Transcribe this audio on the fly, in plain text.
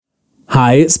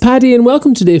Hi, it's Paddy and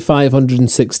welcome to day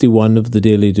 561 of the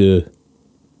Daily Do.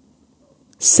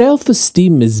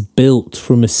 Self-esteem is built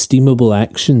from estimable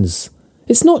actions.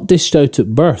 It's not dished out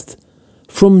at birth.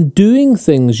 From doing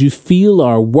things you feel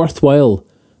are worthwhile,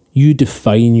 you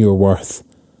define your worth.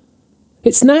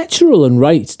 It's natural and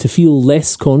right to feel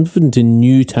less confident in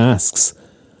new tasks.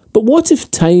 But what if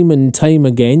time and time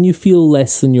again you feel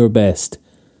less than your best?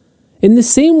 In the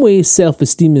same way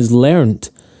self-esteem is learnt,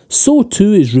 so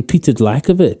too is repeated lack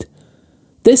of it.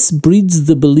 This breeds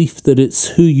the belief that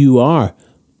it's who you are,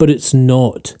 but it's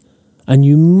not, and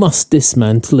you must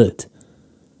dismantle it.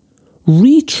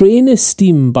 Retrain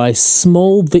esteem by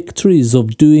small victories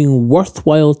of doing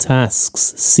worthwhile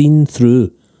tasks seen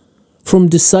through, from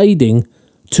deciding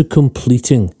to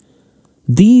completing.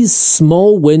 These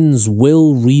small wins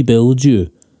will rebuild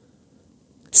you.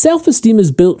 Self-esteem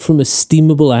is built from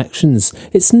estimable actions.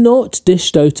 It's not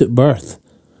dished out at birth.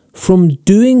 From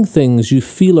doing things you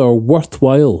feel are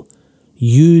worthwhile,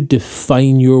 you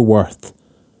define your worth.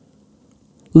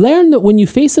 Learn that when you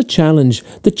face a challenge,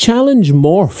 the challenge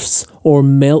morphs or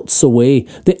melts away.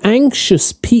 The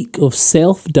anxious peak of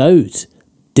self-doubt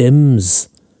dims,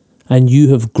 and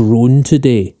you have grown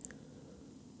today.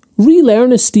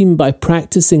 Relearn esteem by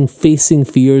practicing facing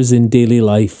fears in daily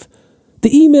life.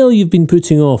 The email you've been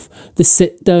putting off, the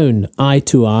sit-down eye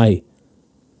to eye.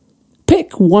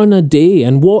 Pick one a day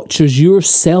and watch as your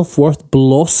self-worth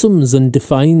blossoms and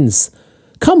defines.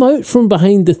 Come out from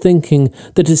behind the thinking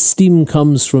that esteem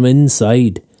comes from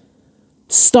inside.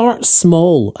 Start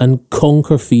small and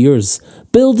conquer fears.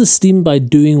 Build esteem by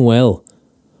doing well.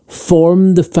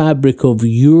 Form the fabric of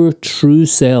your true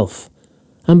self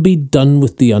and be done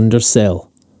with the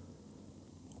undersell.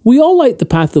 We all like the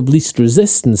path of least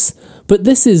resistance, but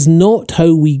this is not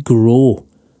how we grow.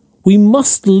 We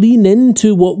must lean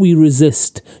into what we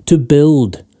resist to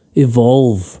build,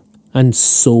 evolve, and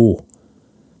sow.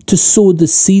 To sow the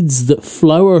seeds that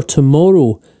flower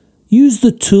tomorrow, use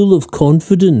the tool of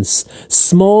confidence,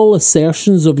 small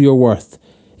assertions of your worth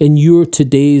in your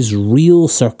today's real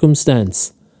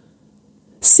circumstance.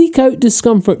 Seek out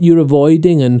discomfort you're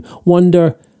avoiding and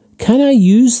wonder, can I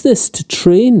use this to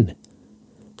train?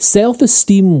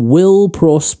 Self-esteem will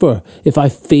prosper if I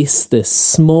face this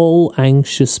small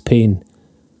anxious pain.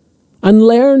 And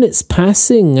learn its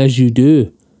passing as you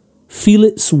do. Feel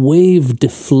its wave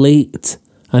deflate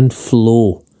and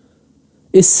flow.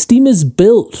 Esteem is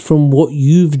built from what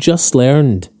you've just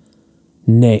learned.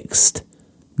 Next,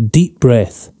 deep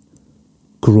breath,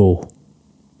 grow.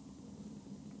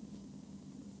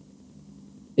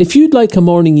 If you'd like a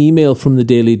morning email from the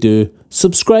Daily Do,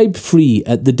 subscribe free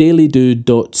at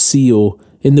thedailydo.co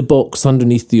in the box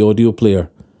underneath the audio player.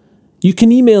 You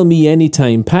can email me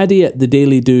anytime,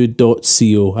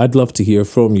 paddy@thedailydo.co. I'd love to hear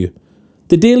from you.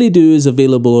 The Daily Do is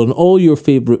available on all your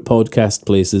favourite podcast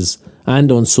places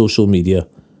and on social media.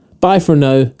 Bye for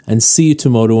now and see you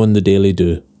tomorrow on the Daily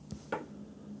Do.